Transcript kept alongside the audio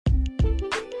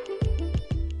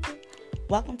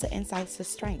Welcome to Insights to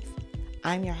Strength.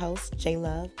 I'm your host, J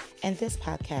Love, and this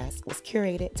podcast was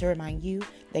curated to remind you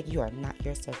that you are not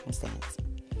your circumstance.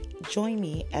 Join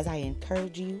me as I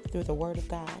encourage you through the Word of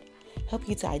God, help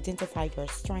you to identify your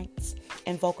strengths,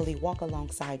 and vocally walk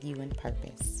alongside you in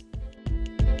purpose.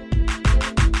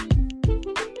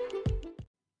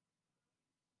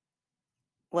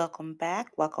 Welcome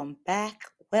back, welcome back,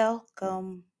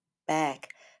 welcome back.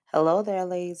 Hello there,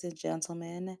 ladies and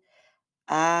gentlemen.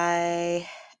 I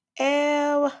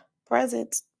am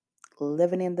present,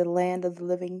 living in the land of the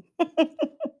living.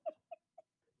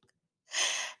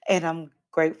 And I'm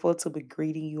grateful to be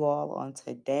greeting you all on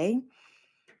today.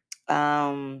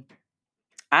 Um,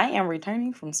 I am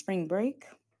returning from spring break,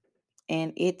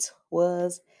 and it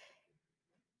was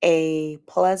a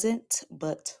pleasant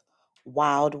but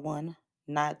wild one.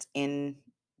 Not in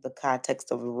the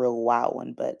context of a real wild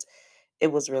one, but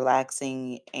it was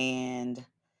relaxing and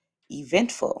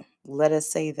eventful. Let us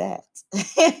say that.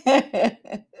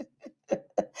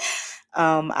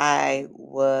 I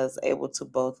was able to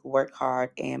both work hard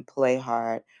and play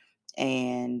hard,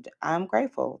 and I'm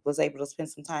grateful. Was able to spend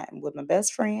some time with my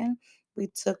best friend. We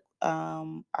took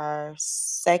our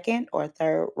second or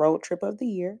third road trip of the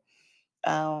year.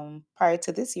 Prior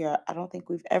to this year, I don't think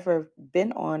we've ever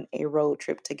been on a road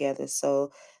trip together,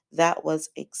 so that was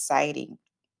exciting.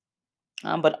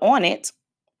 But on it,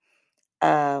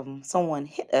 someone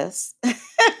hit us.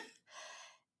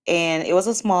 And it was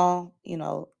a small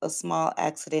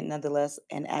accident, nonetheless,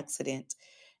 an accident.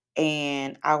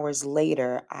 And hours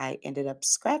later, I ended up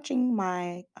scratching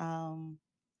my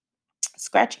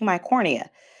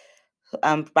cornea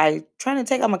by trying to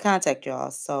take out my contact,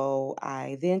 y'all. So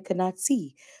I then could not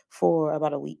see for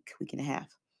about a week and a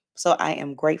half. So I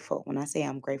am grateful. When I say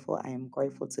I'm grateful, I am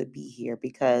grateful to be here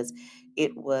because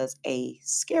it was a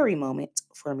scary moment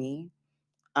for me.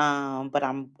 But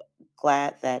I'm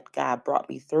glad that God brought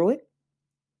me through it.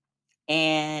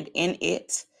 And in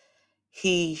it,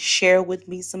 he shared with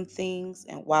me some things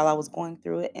and while I was going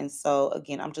through it. And so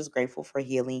again, I'm just grateful for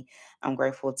healing. I'm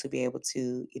grateful to be able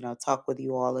to, talk with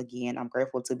you all again. I'm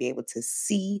grateful to be able to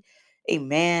see.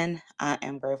 Amen. I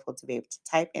am grateful to be able to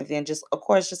type and then just of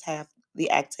course just have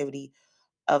the activity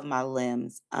of my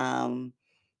limbs.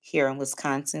 Here in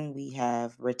Wisconsin, we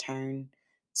have returned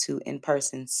to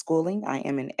in-person schooling. I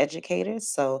am an educator,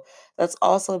 so that's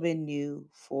also been new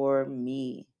for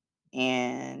me.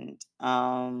 And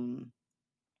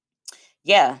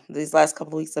yeah, these last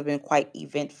couple of weeks have been quite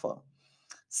eventful.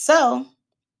 So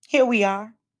here we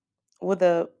are with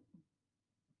a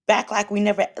back like we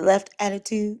never left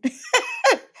attitude,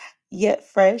 yet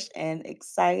fresh and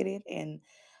excited. And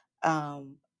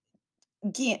um,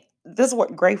 again, this is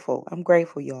what grateful. I'm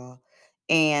grateful, y'all.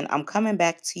 And I'm coming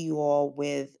back to you all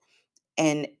with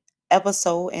an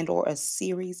episode and or a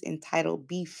series entitled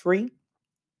Be Free.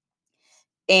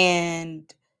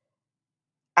 And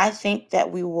I think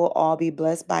that we will all be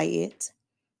blessed by it.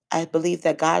 I believe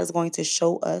that God is going to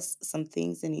show us some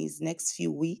things in these next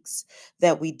few weeks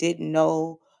that we didn't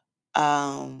know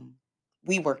um,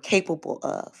 we were capable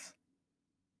of.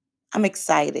 I'm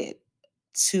excited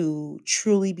to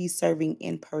truly be serving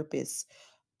in purpose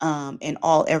in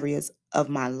all areas of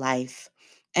my life.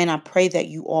 And I pray that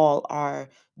you all are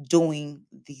doing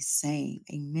the same.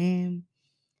 Amen.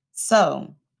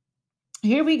 So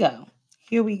here we go.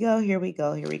 Here we go. Here we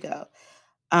go. Here we go.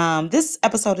 This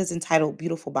episode is entitled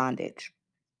Beautiful Bondage.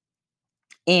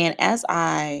 And as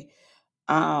I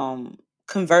um,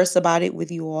 converse about it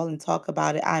with you all and talk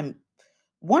about it, I'm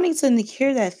wanting to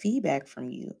hear that feedback from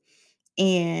you.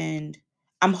 And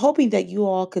I'm hoping that you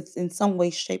all could, in some way,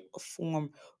 shape, or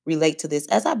form, relate to this,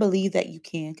 as I believe that you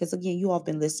can. Because again, you all have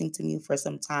been listening to me for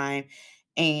some time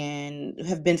and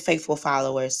have been faithful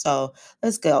followers. So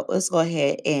let's go. Let's go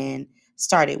ahead and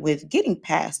start it with getting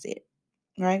past it,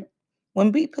 right?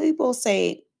 When people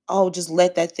say, oh, just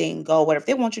let that thing go, whatever,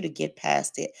 they want you to get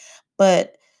past it.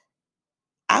 But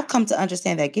I've come to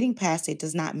understand that getting past it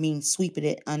does not mean sweeping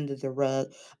it under the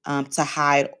rug to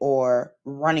hide or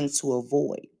running to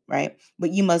avoid, right?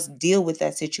 But you must deal with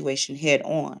that situation head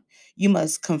on. You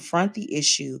must confront the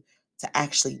issue to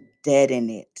actually deaden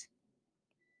it.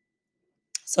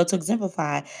 So, to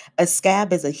exemplify, a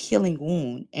scab is a healing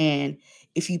wound. And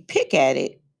if you pick at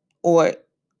it or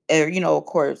of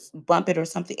course, bump it or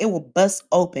something, it will bust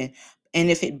open. And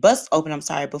if it busts open,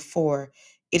 before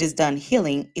it is done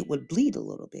healing, it would bleed a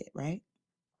little bit, right?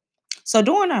 So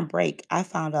during our break, I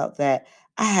found out that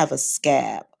I have a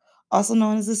scab, also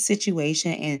known as a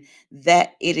situation, and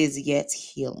that it is yet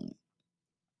healing.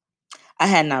 I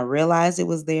had not realized it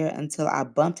was there until I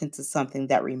bumped into something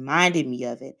that reminded me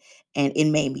of it, and it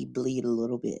made me bleed a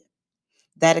little bit.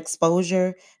 That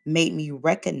exposure made me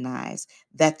recognize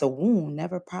that the wound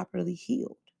never properly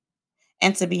healed.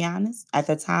 And to be honest, at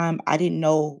the time, I didn't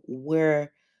know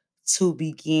where to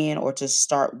begin or to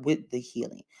start with the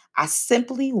healing. I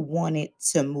simply wanted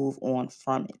to move on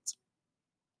from it.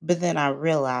 But then I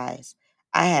realized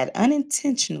I had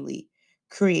unintentionally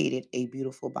created a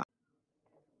beautiful bond.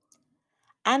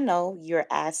 I know you're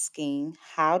asking,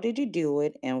 how did you do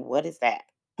it and what is that?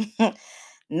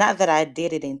 Not that I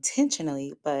did it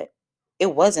intentionally, but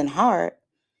it wasn't hard.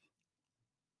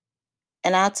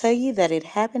 And I'll tell you that it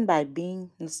happened by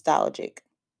being nostalgic.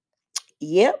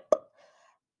 Yep,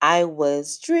 I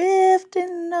was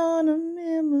drifting on a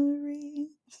memory.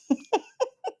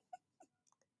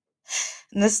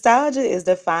 Nostalgia is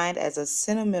defined as a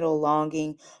sentimental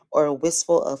longing or a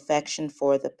wistful affection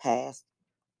for the past,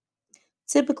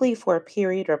 typically for a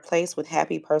period or place with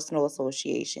happy personal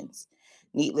associations.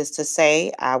 Needless to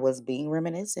say, I was being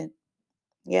reminiscent.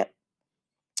 Yep.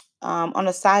 On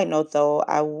a side note, though,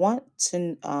 I want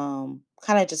to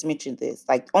kind of just mention this.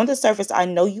 Like on the surface, I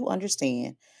know you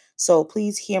understand. So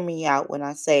please hear me out when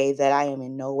I say that I am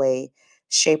in no way,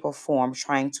 shape, or form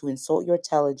trying to insult your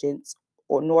intelligence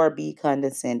or nor be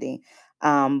condescending.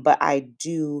 But I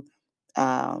do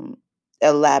um,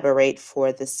 elaborate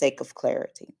for the sake of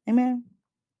clarity. Amen.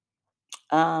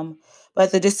 Um,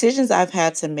 but the decisions I've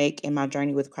had to make in my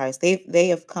journey with Christ, they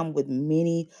have come with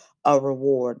many a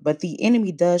reward. But the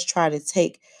enemy does try to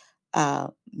take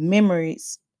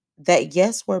memories that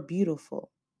yes were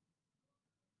beautiful,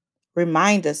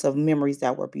 remind us of memories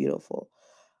that were beautiful.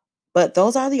 But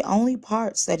those are the only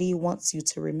parts that he wants you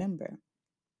to remember.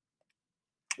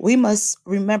 We must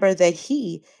remember that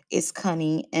he is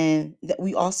cunning and that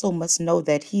we also must know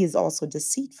that he is also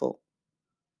deceitful.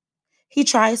 He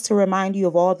tries to remind you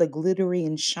of all the glittery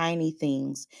and shiny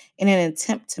things in an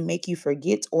attempt to make you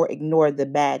forget or ignore the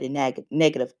bad and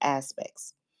negative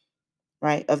aspects,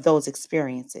 right, of those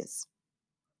experiences.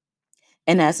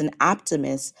 And as an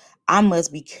optimist, I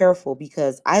must be careful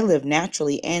because I live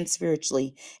naturally and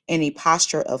spiritually in a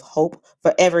posture of hope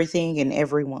for everything and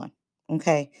everyone.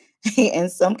 Okay. In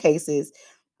some cases,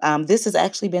 this has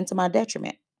actually been to my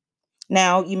detriment.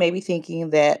 Now, you may be thinking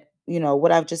that,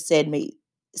 what I've just said may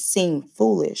seem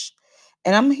foolish.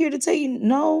 And I'm here to tell you,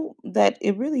 no, that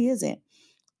it really isn't.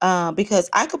 Because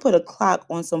I could put a clock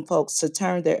on some folks to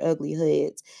turn their ugly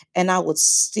heads and I would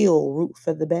still root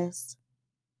for the best,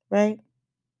 right?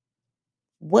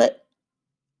 What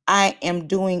I am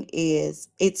doing is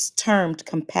it's termed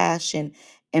compassion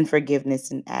and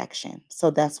forgiveness in action.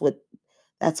 So that's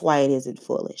why it isn't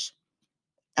foolish.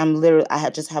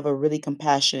 Just have a really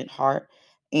compassionate heart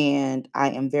and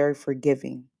I am very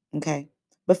forgiving. Okay.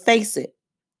 But face it,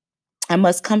 I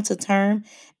must come to term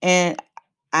and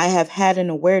I have had an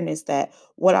awareness that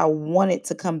what I wanted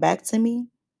to come back to me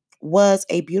was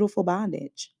a beautiful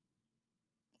bondage,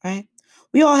 right?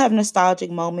 We all have nostalgic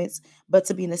moments, but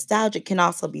to be nostalgic can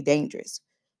also be dangerous.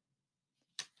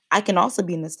 I can also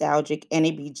be nostalgic and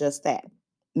it be just that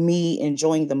me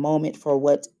enjoying the moment for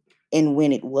what and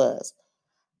when it was.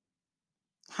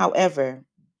 However,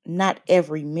 not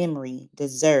every memory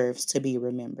deserves to be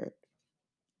remembered.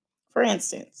 For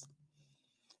instance,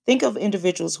 think of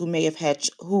individuals who may have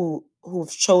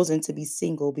who've chosen to be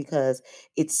single because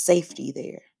it's safety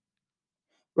there.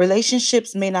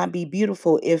 Relationships may not be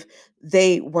beautiful if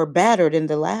they were battered in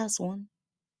the last one,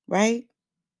 right?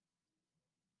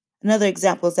 Another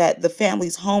example is that the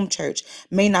family's home church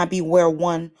may not be where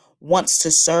one wants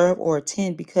to serve or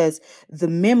attend because the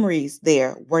memories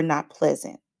there were not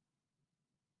pleasant.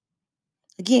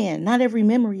 Again, not every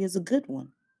memory is a good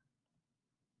one.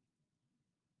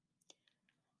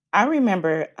 I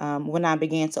remember when I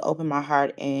began to open my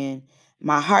heart and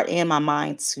my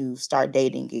mind to start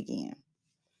dating again.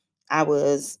 I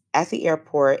was at the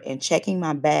airport and checking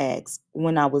my bags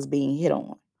when I was being hit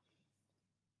on.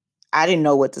 I didn't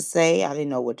know what to say. I didn't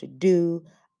know what to do.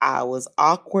 I was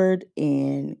awkward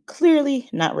and clearly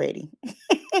not ready,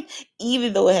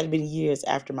 even though it had been years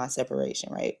after my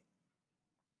separation, right?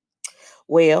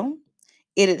 Well,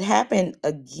 it had happened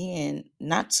again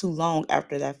not too long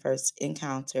after that first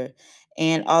encounter.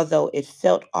 And although it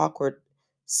felt awkward,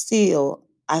 still,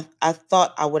 I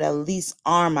thought I would at least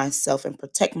arm myself and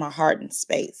protect my heart and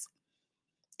space.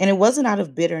 And it wasn't out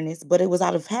of bitterness, but it was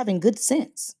out of having good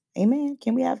sense. Amen.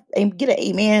 Can we get an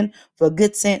amen for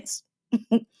good sense?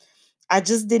 I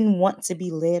just didn't want to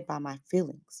be led by my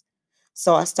feelings.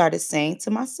 So I started saying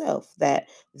to myself that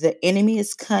the enemy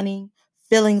is cunning,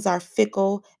 feelings are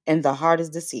fickle, and the heart is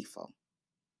deceitful.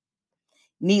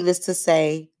 Needless to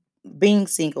say, being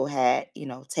single had,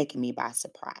 taken me by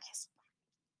surprise,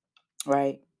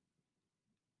 right?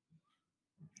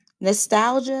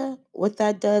 Nostalgia, what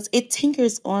that does, it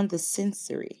tinkers on the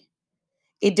sensory.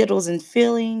 It diddles in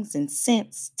feelings and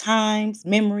scents, times,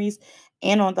 memories,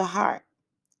 and on the heart.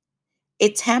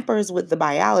 It tampers with the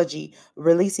biology,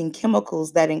 releasing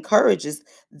chemicals that encourages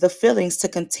the feelings to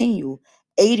continue,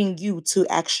 aiding you to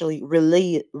actually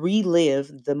relive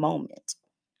the moment.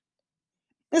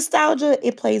 Nostalgia,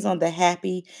 it plays on the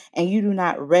happy, and you do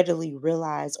not readily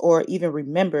realize or even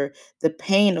remember the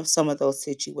pain of some of those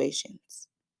situations.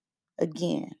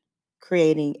 Again,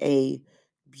 creating a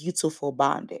beautiful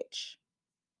bondage.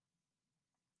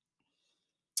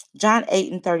 John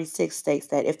 8 and 36 states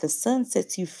that if the Son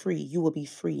sets you free, you will be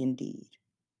free indeed.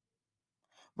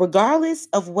 Regardless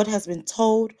of what has been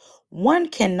told, one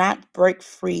cannot break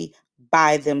free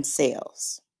by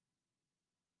themselves.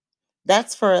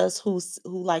 That's for us who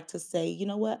like to say, you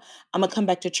know what, I'm gonna come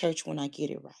back to church when I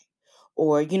get it right,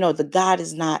 or the God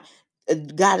is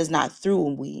not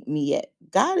through me yet.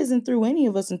 God isn't through any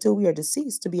of us until we are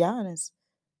deceased. To be honest,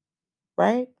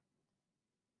 right?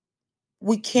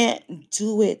 We can't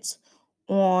do it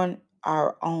on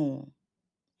our own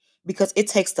because it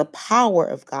takes the power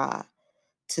of God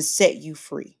to set you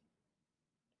free.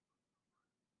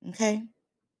 Okay.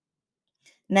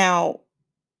 Now,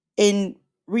 in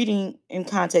reading in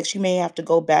context, you may have to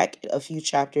go back a few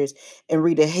chapters and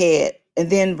read ahead,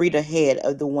 and then read ahead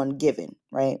of the one given,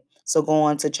 right? So go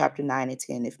on to chapter 9 and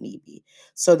 10 if need be,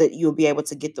 so that you'll be able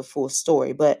to get the full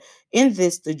story. But in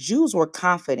this, the Jews were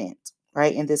confident,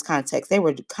 right? In this context, they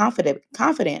were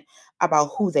confident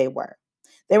about who they were.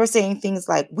 They were saying things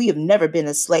like, "We have never been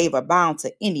a slave or bound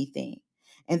to anything,"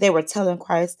 and they were telling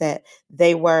Christ that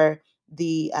they were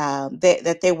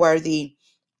that they were the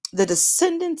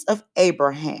descendants of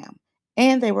Abraham,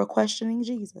 and they were questioning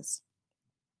Jesus.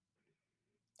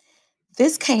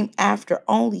 This came after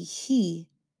only he,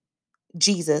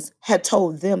 Jesus, had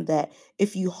told them that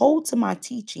if you hold to my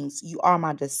teachings, you are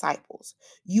my disciples.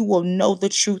 You will know the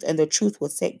truth, and the truth will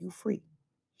set you free.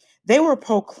 They were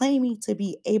proclaiming to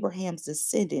be Abraham's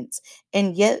descendants,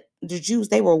 and yet the Jews,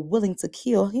 they were willing to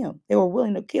kill him. They were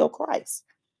willing to kill Christ,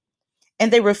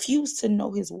 and they refused to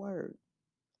know his word.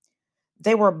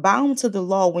 They were bound to the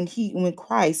law when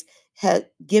Christ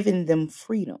had given them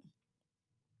freedom.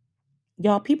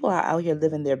 Y'all, people are out here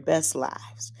living their best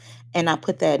lives. And I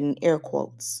put that in air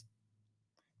quotes,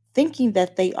 thinking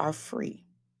that they are free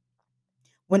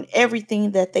when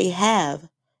everything that they have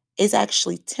is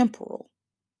actually temporal.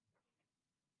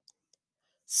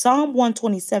 Psalm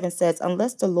 127 says,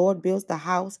 "Unless the Lord builds the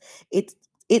house, its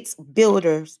its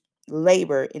builders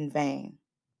labor in vain."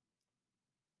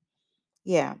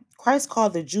 Yeah, Christ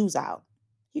called the Jews out.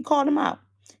 He called them out.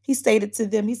 He stated to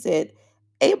them, he said,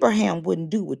 "Abraham wouldn't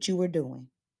do what you were doing."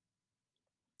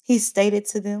 He stated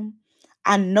to them,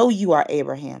 "I know you are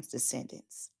Abraham's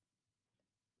descendants."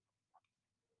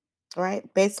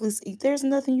 Right? Basically, there's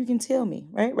nothing you can tell me,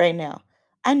 right now.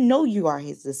 I know you are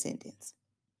his descendants.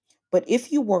 But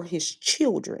if you were his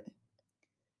children,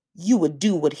 you would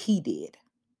do what he did.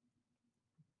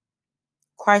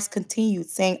 Christ continued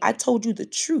saying, "I told you the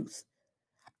truth.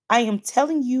 I am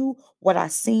telling you what I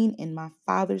seen in my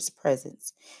Father's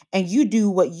presence, and you do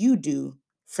what you do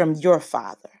from your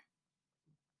Father."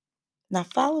 Now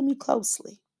follow me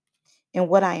closely in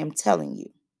what I am telling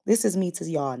you. This is me to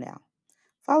y'all now.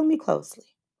 Follow me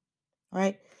closely.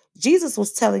 Right? Jesus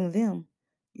was telling them,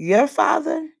 your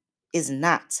father is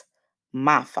not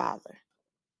my father.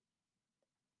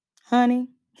 Honey,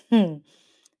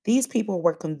 these people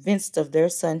were convinced of their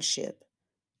sonship,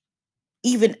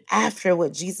 even after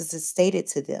what Jesus had stated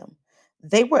to them.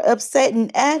 They were upset and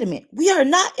adamant. We are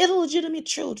not illegitimate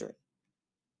children.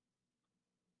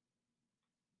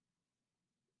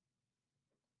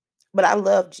 But I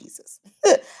love Jesus.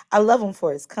 I love him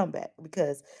for his comeback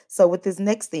because, so with this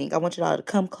next thing, I want you all to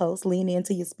come close, lean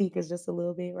into your speakers just a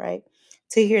little bit, right?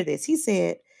 To hear this. He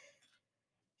said,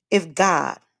 if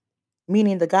God,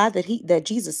 meaning the God that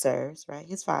Jesus serves, right?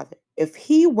 His father. If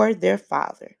he were their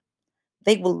father,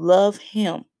 they will love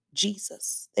him,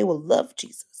 Jesus. They will love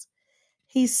Jesus.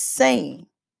 He's saying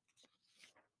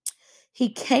he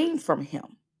came from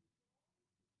him,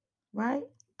 right?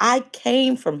 I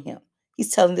came from him.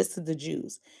 He's telling this to the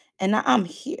Jews. And now I'm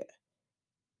here.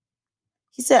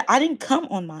 He said, I didn't come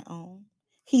on my own.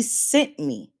 He sent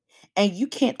me. And you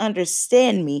can't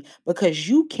understand me because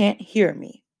you can't hear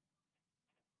me.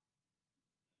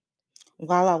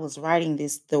 While I was writing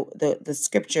this, the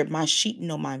scripture, my sheep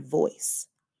know my voice.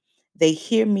 They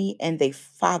hear me and they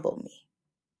follow me.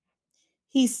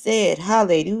 He said,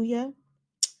 hallelujah,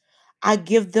 I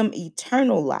give them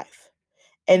eternal life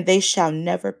and they shall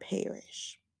never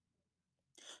perish.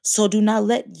 So do not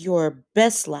let your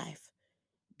best life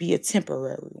be a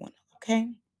temporary one, okay?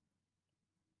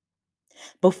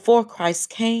 Before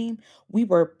Christ came, we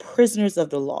were prisoners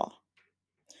of the law.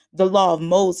 The law of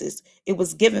Moses, it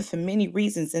was given for many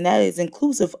reasons, and that is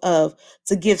inclusive of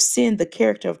to give sin the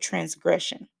character of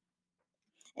transgression.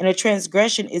 And a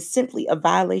transgression is simply a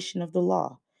violation of the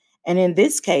law. And in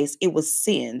this case, it was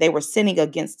sin. They were sinning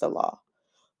against the law.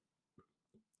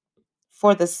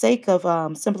 For the sake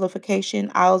of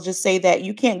simplification, I'll just say that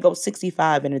you can't go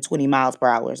 65 in a 20 miles per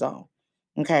hour zone.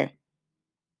 Okay.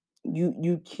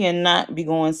 You cannot be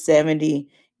going 70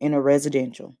 in a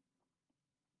residential.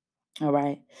 All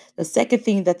right. The second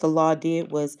thing that the law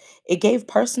did was it gave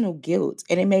personal guilt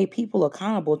and it made people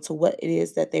accountable to what it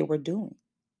is that they were doing.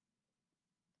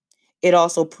 It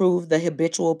also proved the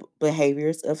habitual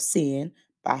behaviors of sin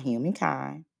by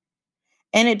humankind,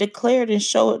 and it declared and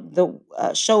showed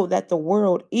that the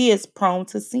world is prone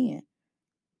to sin.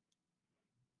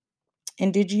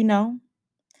 And did you know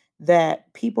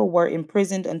that people were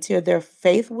imprisoned until their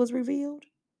faith was revealed?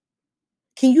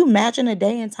 Can you imagine a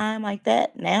day and time like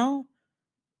that now?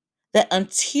 That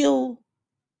until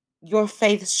your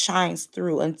faith shines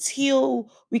through, until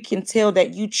we can tell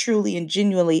that you truly and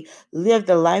genuinely live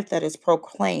the life that is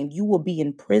proclaimed, you will be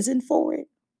in prison for it.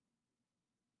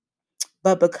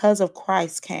 But because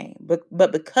Christ came,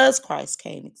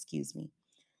 excuse me,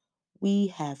 we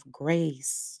have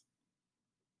grace.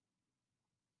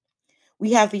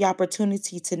 We have the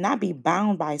opportunity to not be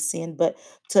bound by sin, but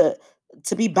to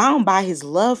to be bound by his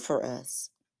love for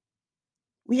us.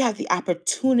 We have the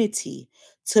opportunity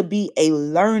to be a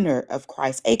learner of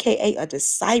Christ, aka a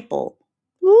disciple.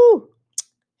 Woo!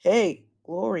 Hey,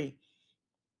 glory.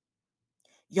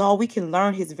 Y'all, we can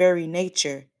learn his very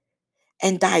nature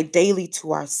and die daily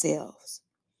to ourselves.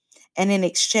 And in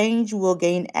exchange, we'll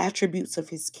gain attributes of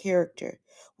his character.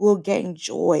 We'll gain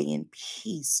joy and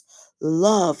peace,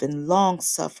 love and long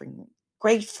suffering,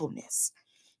 gratefulness,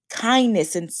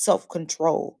 kindness and self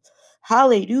control.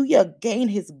 Hallelujah. Gain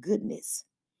his goodness.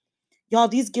 Y'all,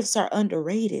 these gifts are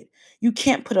underrated. You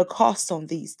can't put a cost on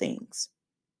these things.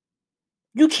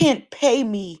 You can't pay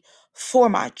me for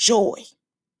my joy.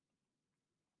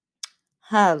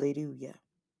 Hallelujah.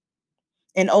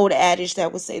 An old adage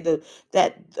that would say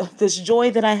that this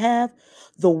joy that I have,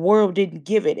 the world didn't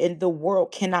give it and the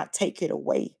world cannot take it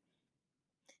away.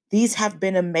 These have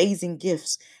been amazing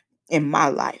gifts in my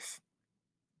life.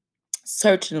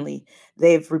 Certainly,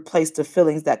 they've replaced the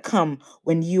feelings that come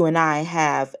when you and I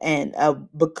have and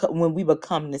when we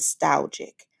become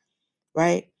nostalgic,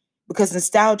 right? Because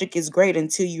nostalgic is great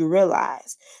until you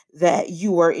realize that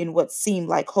you are in what seemed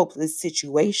like hopeless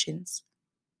situations.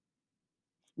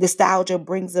 Nostalgia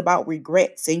brings about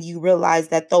regrets, and you realize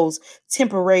that those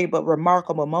temporary but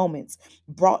remarkable moments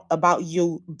brought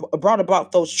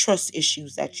about those trust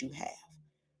issues that you have,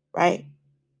 right?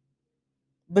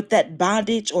 But that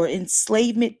bondage or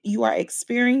enslavement you are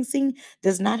experiencing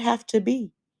does not have to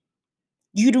be.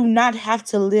 You do not have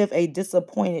to live a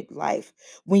disappointed life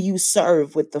when you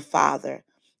serve with the Father.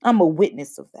 I'm a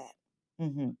witness of that.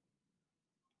 Mhm.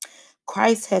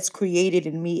 Christ has created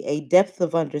in me a depth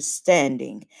of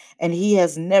understanding, and he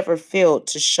has never failed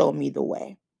to show me the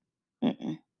way.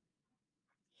 Mm-mm.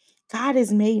 God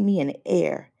has made me an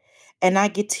heir, and I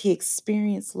get to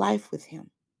experience life with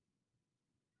him.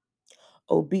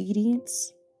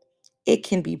 Obedience, it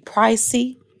can be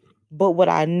pricey, but what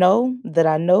I know that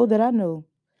I know that I know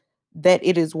that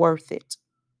it is worth it.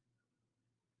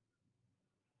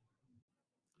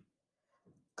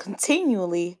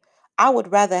 Continually, I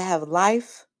would rather have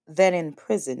life than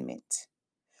imprisonment.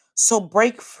 So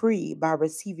break free by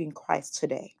receiving Christ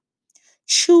today.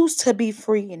 Choose to be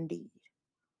free indeed.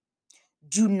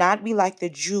 Do not be like the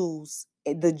Jews,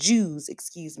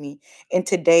 excuse me, in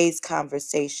today's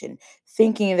conversation,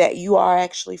 thinking that you are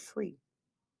actually free.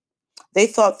 They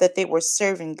thought that they were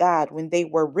serving God when they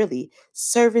were really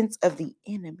servants of the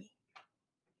enemy.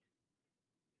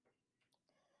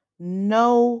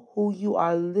 Know who you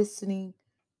are listening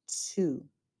to.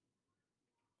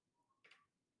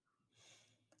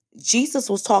 Jesus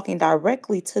was talking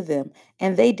directly to them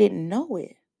and they didn't know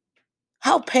it.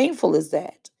 How painful is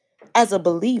that as a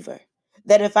believer?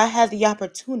 That if I had the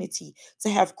opportunity to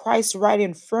have Christ right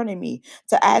in front of me,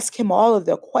 to ask him all of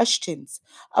the questions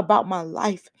about my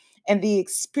life and the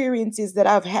experiences that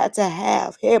I've had to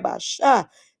have, hey, Basha,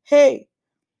 hey,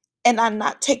 and I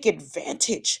not take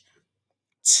advantage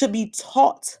to be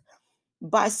taught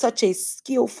by such a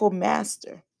skillful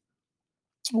master.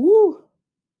 Woo.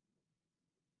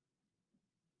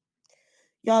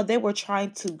 Y'all, they were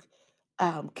trying to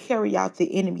carry out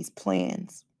the enemy's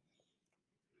plans.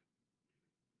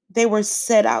 They were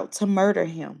set out to murder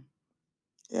him.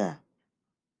 Yeah.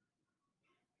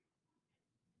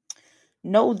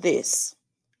 Know this: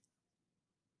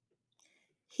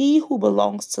 he who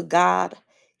belongs to God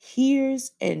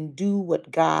hears and do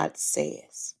what God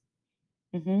says.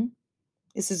 Mhm.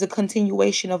 This is a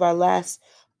continuation of our last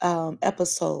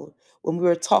episode when we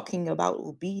were talking about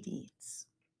obedience.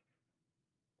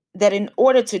 That in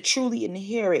order to truly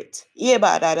inherit,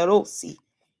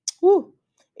 woo,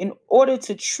 in order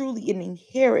to truly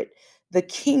inherit the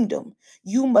kingdom,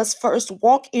 you must first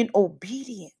walk in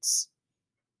obedience.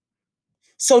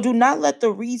 So do not let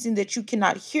the reason that you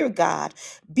cannot hear God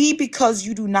be because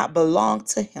you do not belong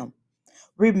to Him.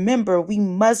 Remember, we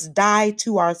must die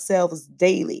to ourselves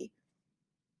daily.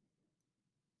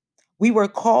 We were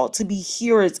called to be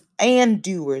hearers and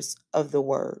doers of the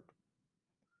word.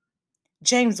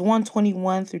 James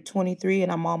 1:21 through 23,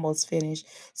 and I'm almost finished,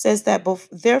 says that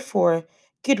therefore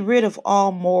get rid of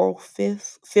all moral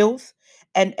filth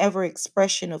and every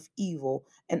expression of evil,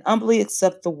 and humbly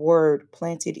accept the word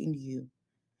planted in you,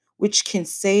 which can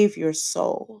save your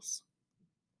souls.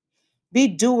 Be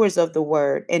doers of the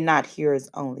word and not hearers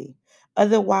only.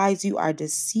 Otherwise, you are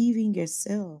deceiving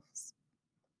yourselves.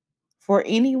 For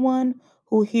anyone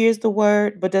who hears the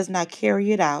word but does not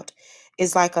carry it out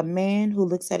is like a man who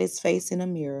looks at his face in a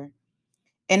mirror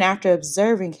and after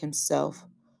observing himself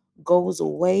goes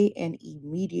away and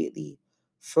immediately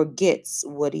forgets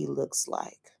what he looks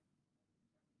like.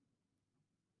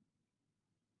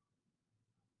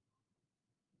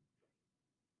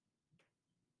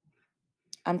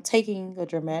 I'm taking a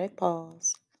dramatic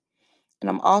pause and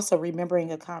I'm also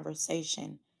remembering a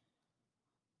conversation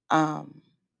um,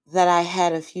 that I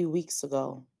had a few weeks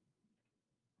ago,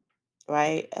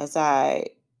 right? As I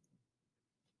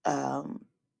um,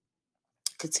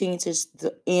 continue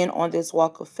to end on this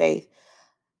walk of faith,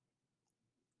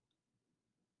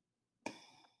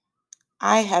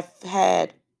 I have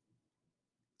had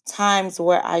times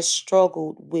where I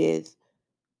struggled with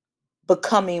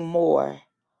becoming more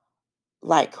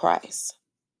like Christ.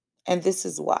 And this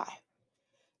is why.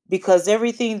 Because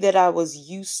everything that I was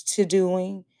used to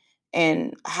doing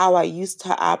and how I used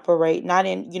to operate, not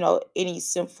in, any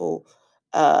sinful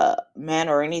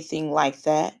manner or anything like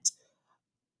that,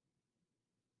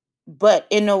 but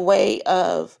in a way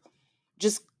of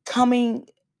just coming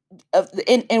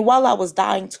and while I was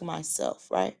dying to myself,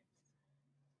 right?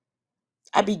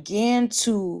 I began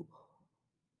to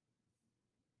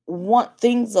want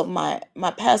things of my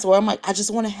past where I'm like, I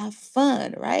just want to have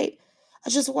fun, right? I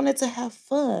just wanted to have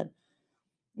fun,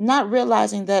 not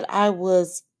realizing that I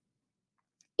was,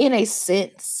 in a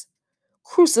sense,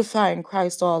 crucifying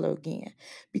Christ all again,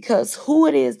 because who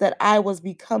it is that I was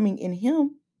becoming in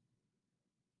Him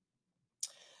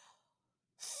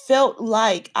felt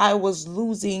like I was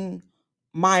losing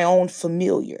my own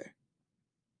familiar,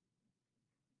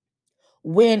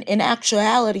 when in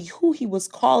actuality, who He was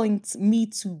calling me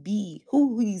to be,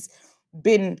 who He's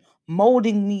been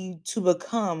molding me to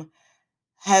become,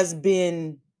 has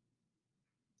been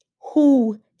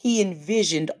who He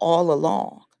envisioned all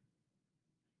along.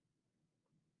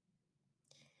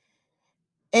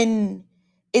 And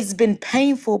it's been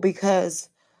painful because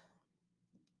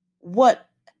what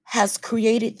has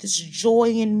created this joy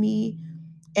in me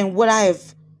and what I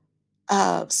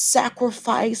have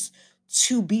sacrificed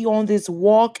to be on this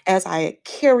walk as I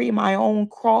carry my own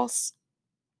cross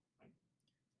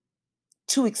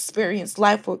to experience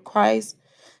life with Christ,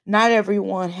 not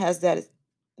everyone has that.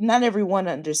 Not everyone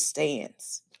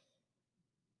understands.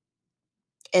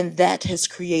 And that has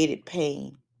created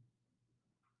pain.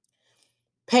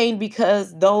 Pain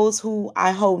because those who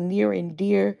I hold near and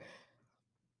dear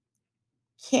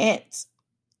can't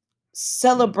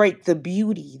celebrate the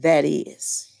beauty that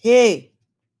is. Hey.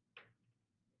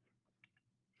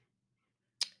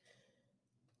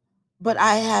 But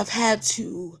I have had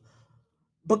to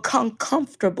become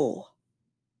comfortable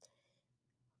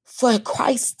for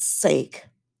Christ's sake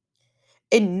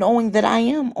in knowing that I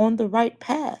am on the right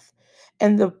path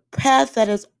and the path that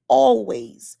has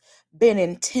always been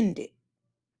intended.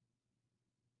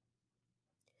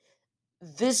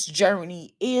 This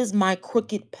journey is my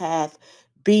crooked path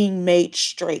being made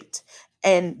straight,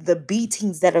 and the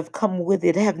beatings that have come with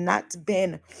it have not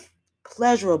been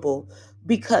pleasurable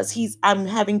because I'm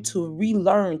having to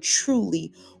relearn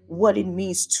truly what it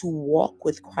means to walk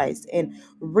with Christ and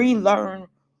relearn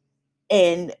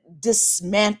and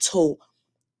dismantle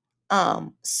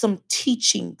some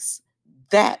teachings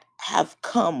that have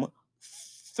come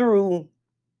through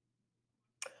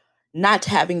not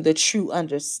having the true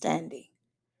understanding.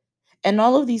 And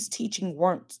all of these teachings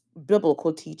weren't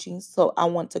biblical teachings, so I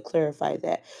want to clarify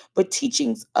that. But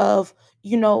teachings of,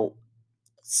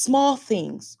 small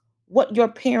things, what your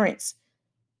parents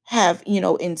have,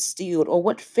 instilled, or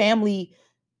what family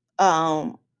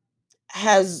um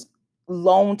has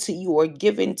loaned to you or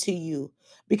given to you,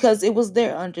 because it was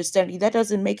their understanding. That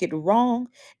doesn't make it wrong.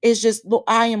 It's just, look,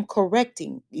 I am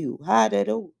correcting you.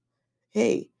 Hadado.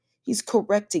 Hey, he's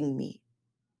correcting me.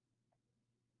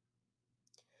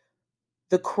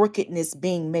 The crookedness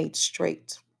being made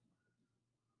straight.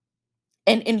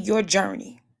 And in your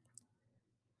journey,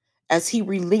 as he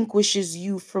relinquishes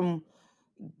you from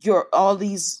your all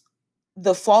these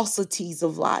the falsities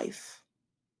of life,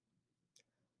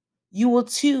 you will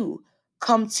too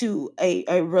come to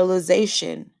a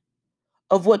realization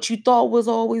of what you thought was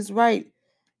always right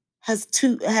has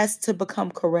to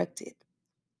become corrected,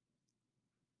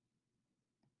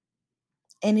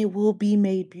 and it will be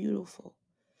made beautiful,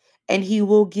 and he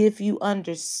will give you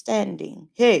understanding.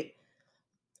 Hey,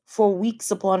 for weeks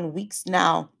upon weeks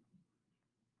now,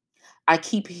 I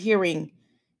keep hearing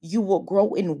you will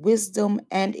grow in wisdom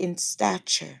and in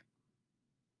stature.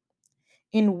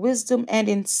 In wisdom and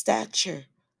in stature.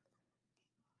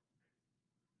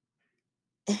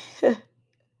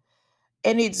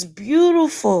 And it's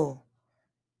beautiful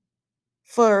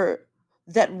for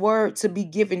that word to be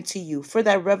given to you, for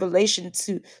that revelation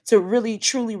to really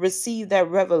truly receive that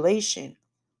revelation.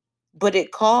 But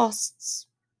it costs.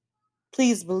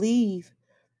 Please believe,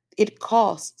 it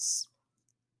costs.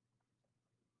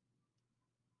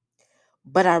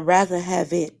 But I'd rather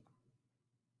have it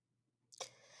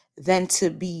than to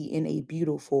be in a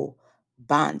beautiful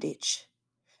bondage,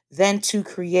 than to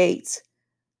create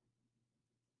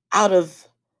out of,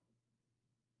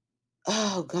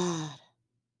 oh God,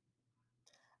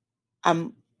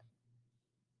 I'm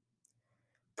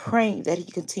praying that he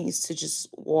continues to just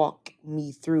walk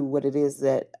me through what it is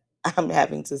that I'm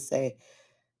having to say.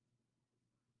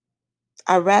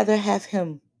 I'd rather have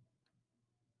him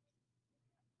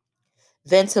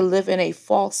than to live in a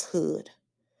falsehood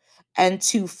and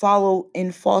to follow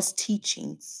in false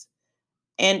teachings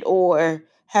and or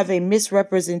have a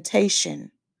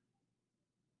misrepresentation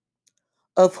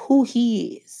of who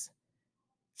he is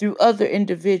through other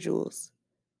individuals.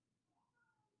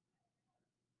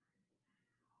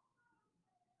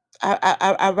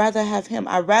 I'd rather have him.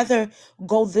 I'd rather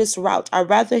go this route. I'd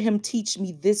rather him teach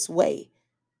me this way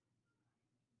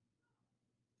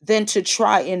than to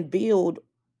try and build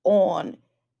on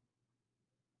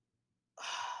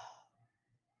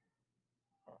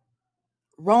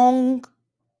wrong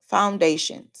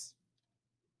foundations.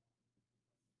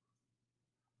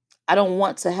 I don't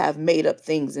want to have made up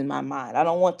things in my mind. I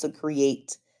don't want to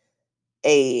create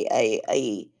a a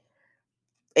a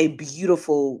a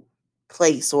beautiful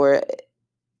place or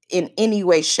in any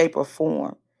way, shape, or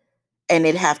form, and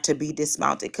it have to be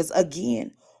dismounted. Because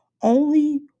again,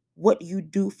 only what you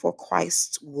do for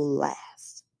Christ will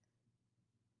last.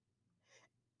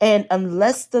 And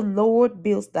unless the Lord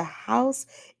builds the house,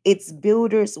 its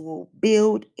builders will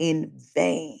build in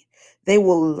vain. They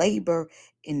will labor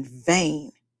in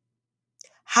vain.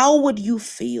 How would you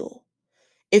feel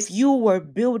if you were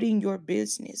building your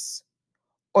business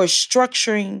or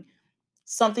structuring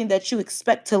something that you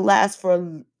expect to last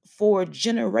for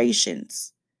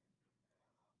generations,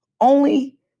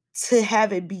 only to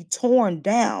have it be torn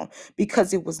down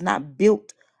because it was not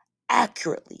built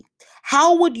accurately?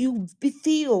 How would you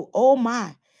feel, oh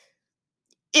my,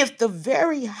 if the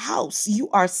very house you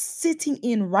are sitting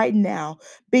in right now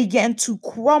began to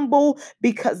crumble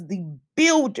because the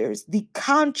builders, the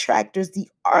contractors, the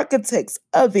architects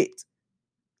of it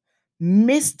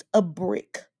missed a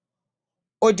brick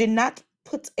or did not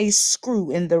put a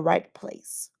screw in the right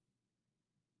place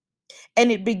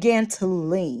and it began to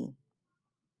lean?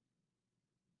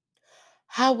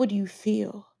 How would you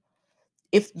feel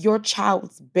if your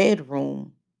child's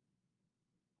bedroom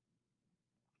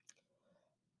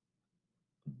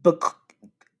bec-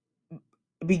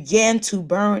 began to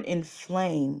burn in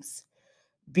flames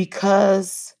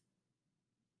because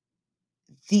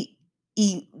the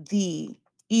the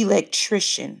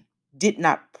electrician did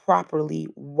not properly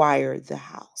wire the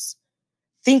house?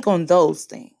 Think on those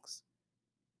things.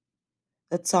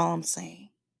 That's all I'm saying.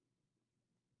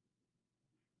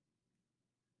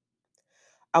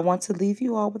 I want to leave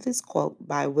you all with this quote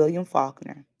by William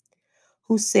Faulkner,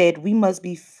 who said, "We must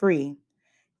be free,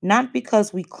 not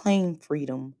because we claim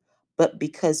freedom, but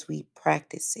because we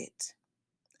practice it."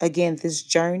 Again, this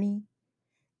journey,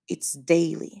 it's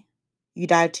daily. You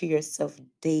die to yourself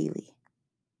daily.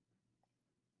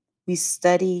 We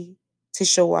study to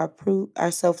show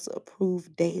ourselves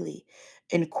approved daily.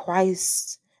 And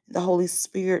Christ, the Holy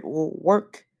Spirit, will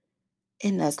work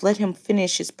in us. Let him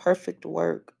finish his perfect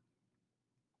work.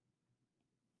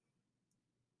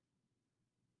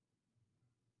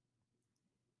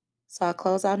 So I'll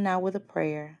close out now with a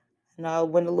prayer. I know I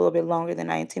went a little bit longer than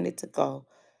I intended to go.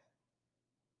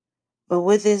 But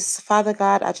with this, Father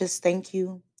God, I just thank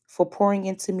you for pouring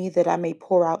into me that I may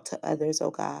pour out to others, oh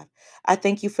God. I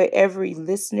thank you for every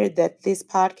listener that this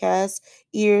podcast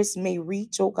ears may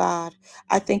reach, oh God.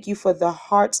 I thank you for the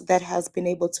hearts that has been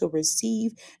able to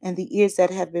receive and the ears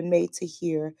that have been made to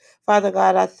hear. Father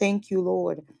God, I thank you,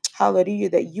 Lord. Hallelujah,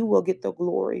 that you will get the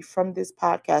glory from this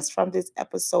podcast, from this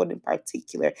episode in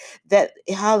particular. That,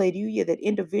 hallelujah, that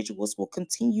individuals will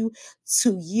continue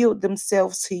to yield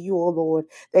themselves to you, oh Lord,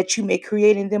 that you may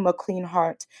create in them a clean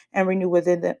heart and renew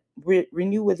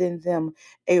within them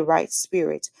a right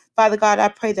spirit. Father God, I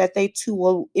pray that they too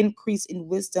will increase in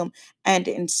wisdom and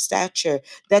in stature,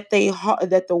 that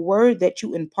the word that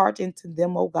you impart into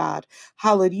them, oh God,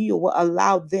 hallelujah, will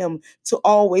allow them to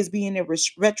always be in a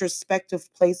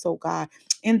retrospective place, oh God,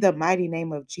 in the mighty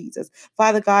name of Jesus.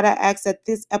 Father God, I ask that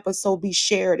this episode be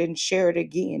shared and shared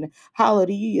again.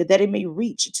 Hallelujah, that it may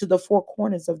reach to the four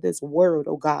corners of this world,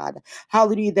 oh God.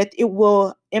 Hallelujah, that it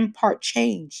will impart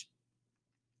change.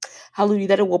 Hallelujah,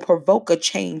 that it will provoke a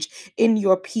change in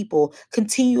your people.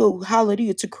 Continue,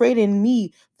 hallelujah, to create in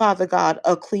me, Father God,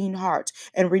 a clean heart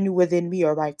and renew within me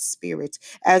a right spirit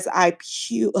as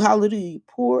hallelujah,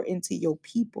 pour into your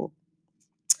people.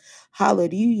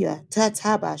 Hallelujah.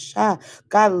 Tatabasha.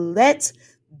 God, let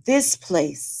this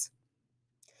place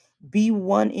be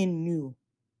one in new.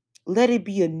 Let it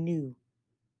be anew.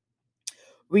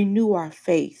 Renew our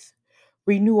faith,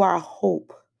 renew our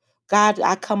hope. God,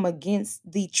 I come against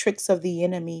the tricks of the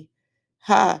enemy.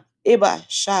 Ha, Iba,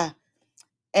 Sha,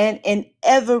 and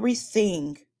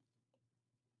everything.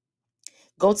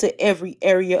 Go to every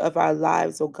area of our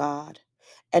lives, oh God,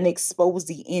 and expose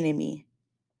the enemy.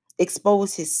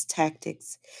 Expose his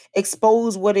tactics,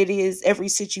 expose what it is, every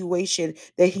situation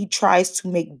that he tries to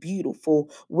make beautiful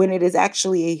when it is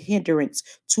actually a hindrance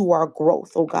to our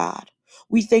growth, oh God.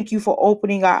 We thank you for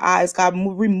opening our eyes, God,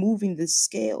 removing the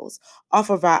scales off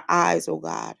of our eyes, oh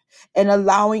God, and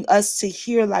allowing us to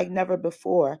hear like never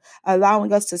before,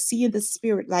 allowing us to see in the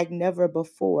spirit like never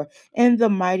before. In the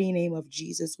mighty name of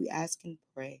Jesus, we ask and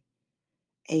pray.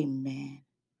 Amen.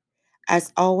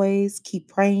 As always, keep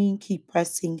praying, keep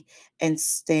pressing, and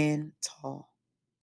stand tall.